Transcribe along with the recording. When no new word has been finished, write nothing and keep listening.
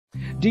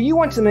Do you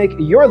want to make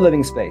your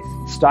living space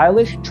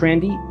stylish,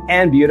 trendy,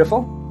 and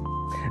beautiful?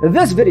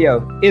 This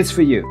video is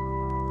for you.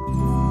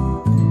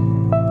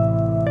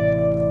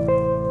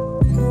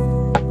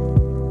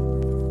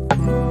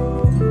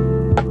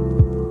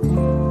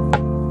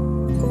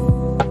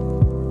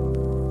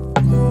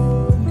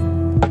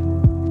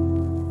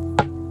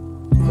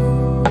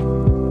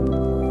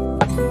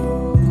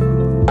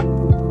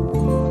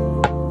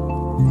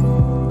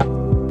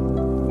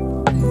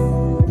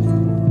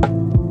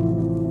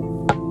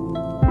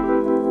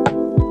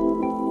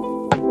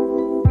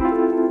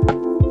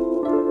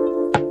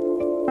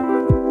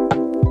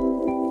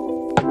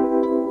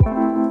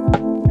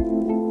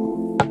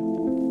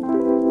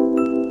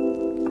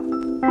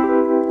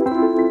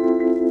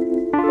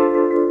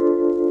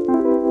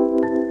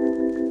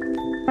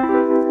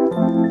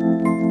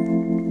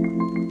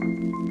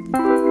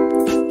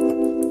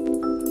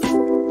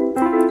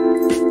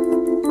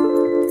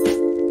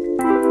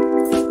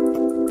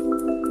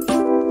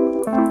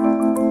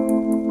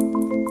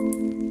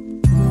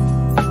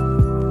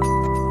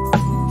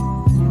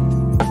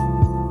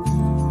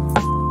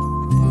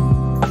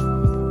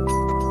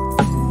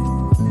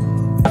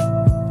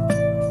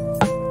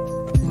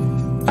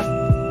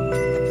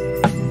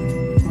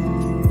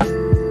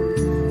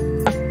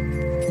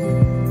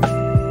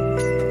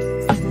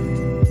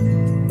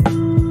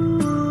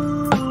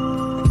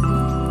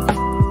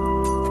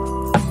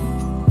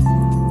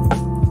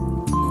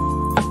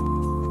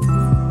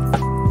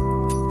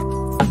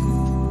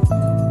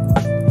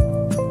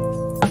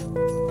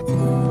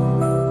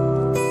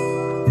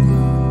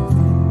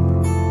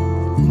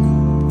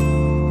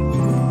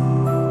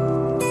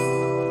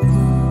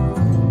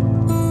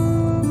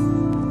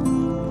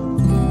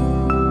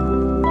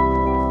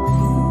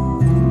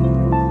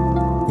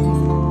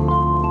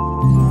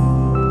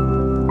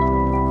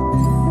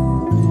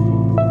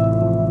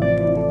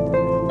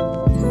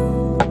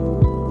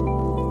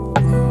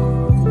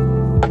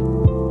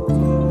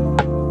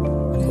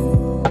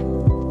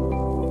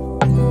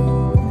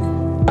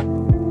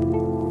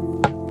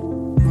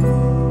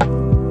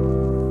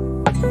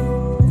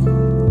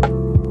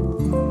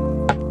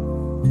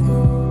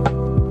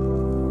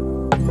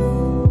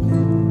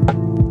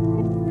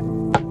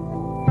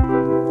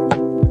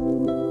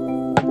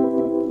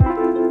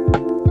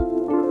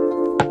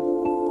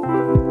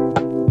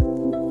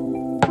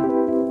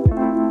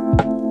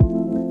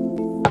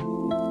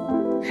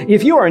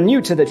 If you are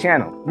new to the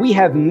channel, we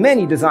have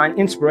many design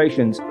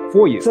inspirations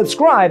for you.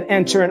 Subscribe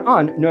and turn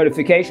on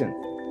notifications.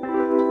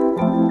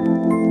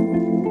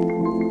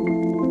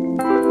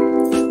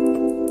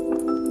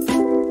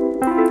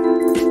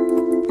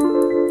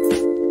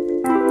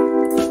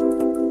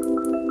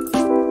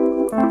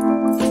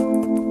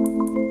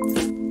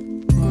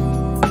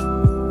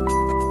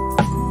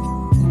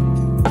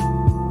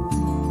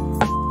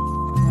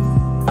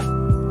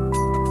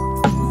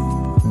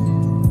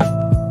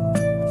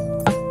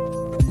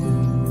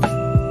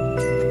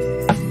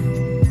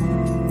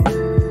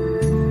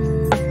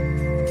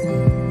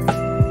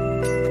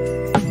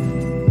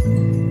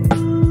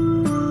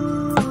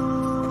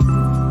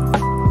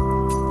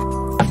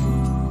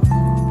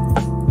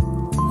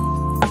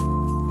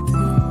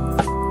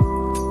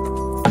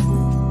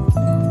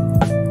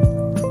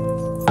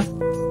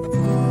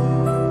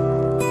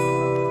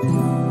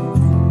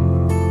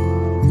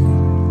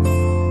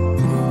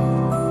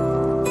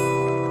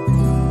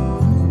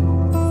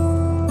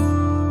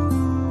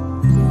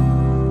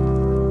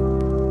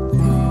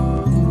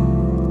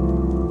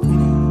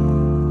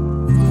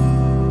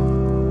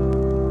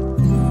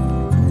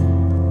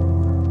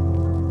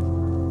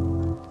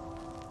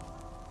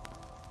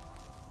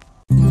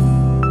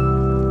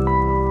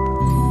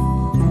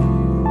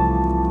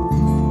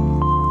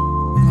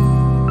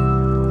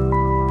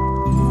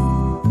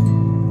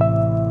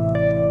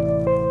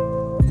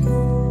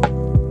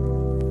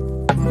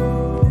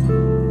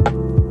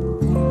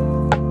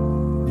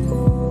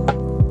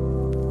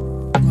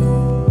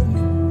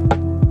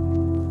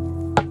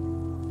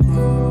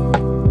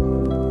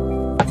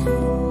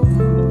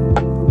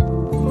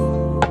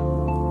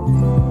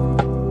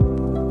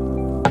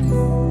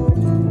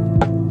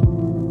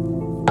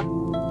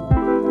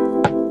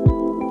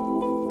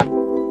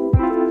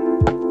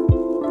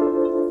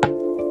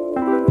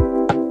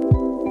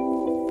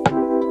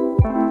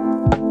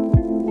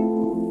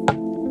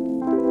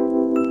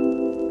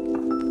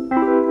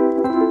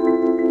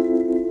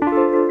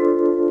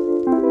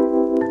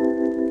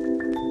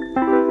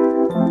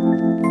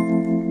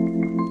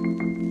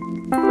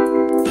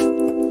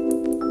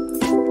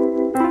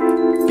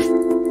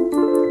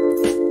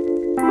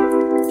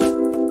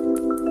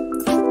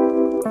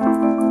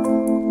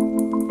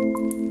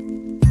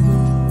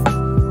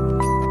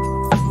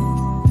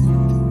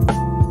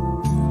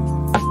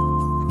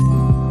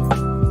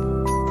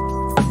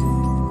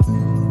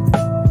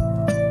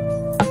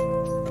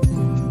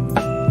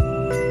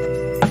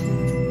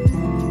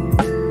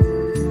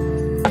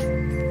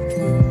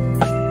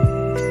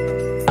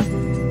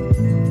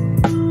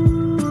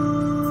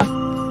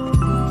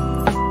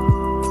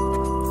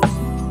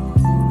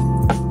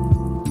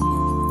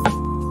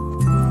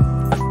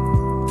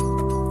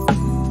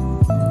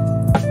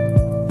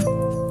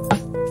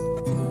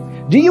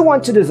 Do you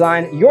want to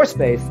design your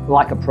space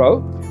like a pro?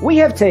 We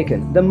have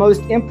taken the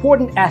most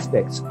important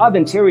aspects of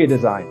interior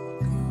design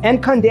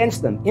and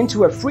condensed them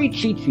into a free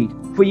cheat sheet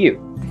for you.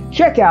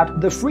 Check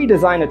out the free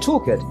designer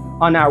toolkit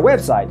on our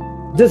website,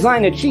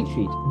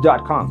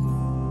 designercheatsheet.com.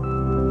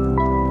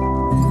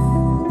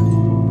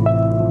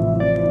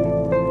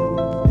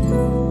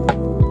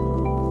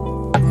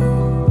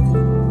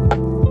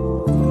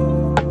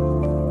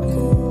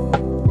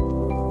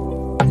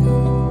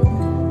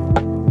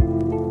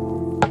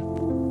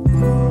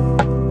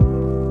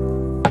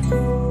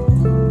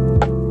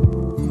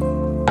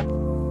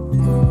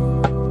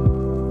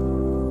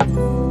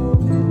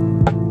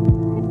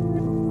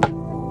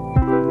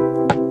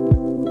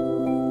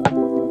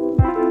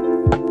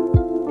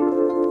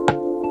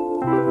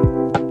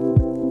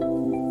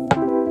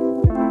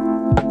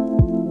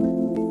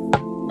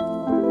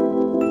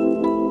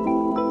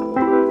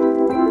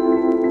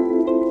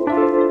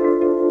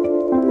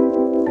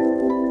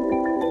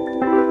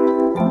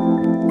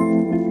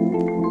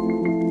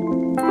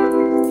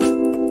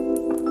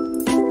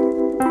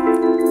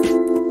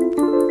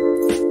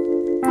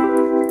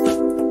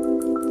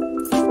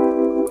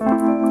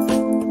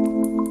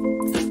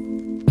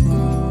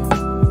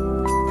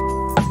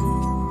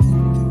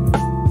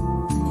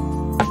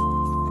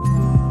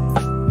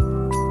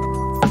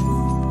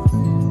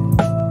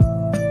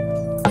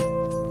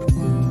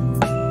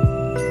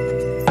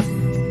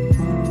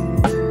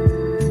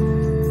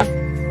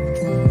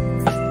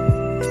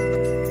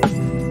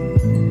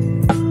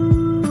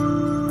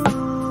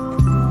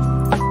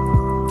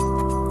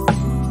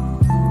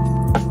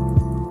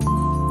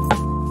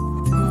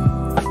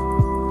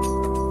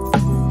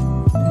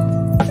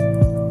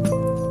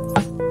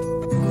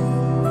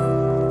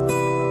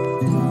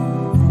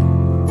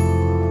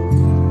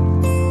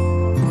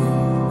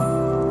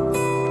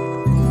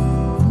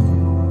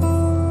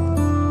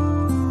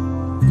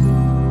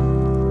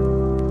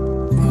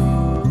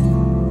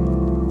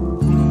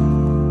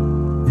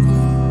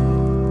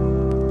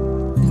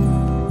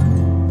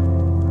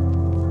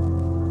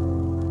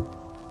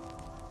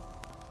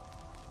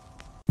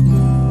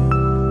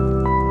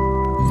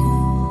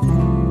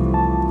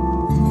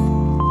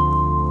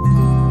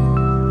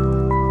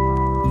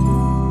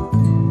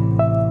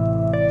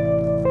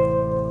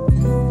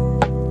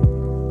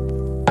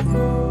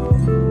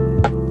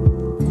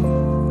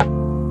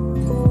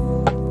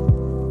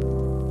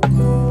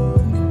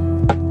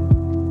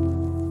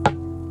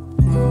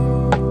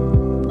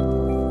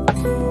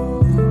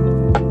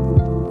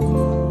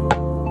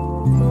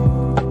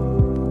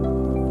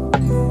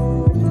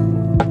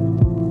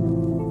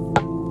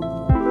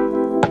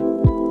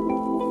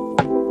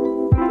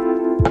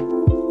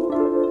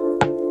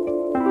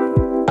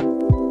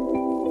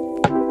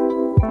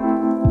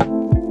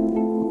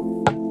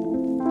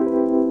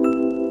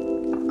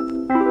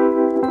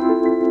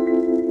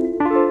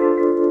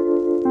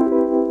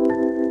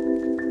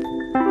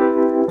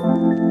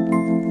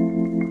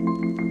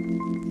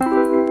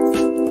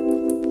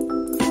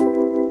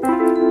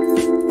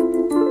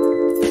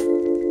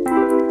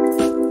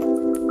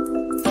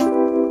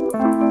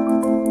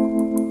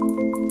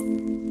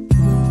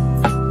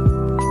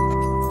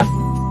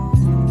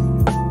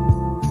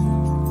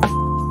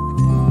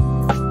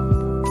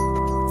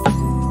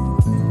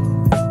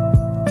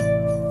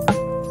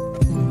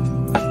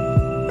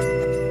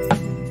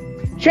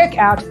 Check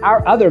out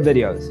our other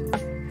videos.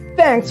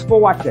 Thanks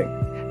for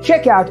watching.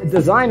 Check out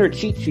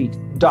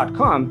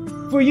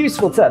designercheatsheet.com for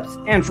useful tips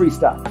and free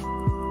stuff.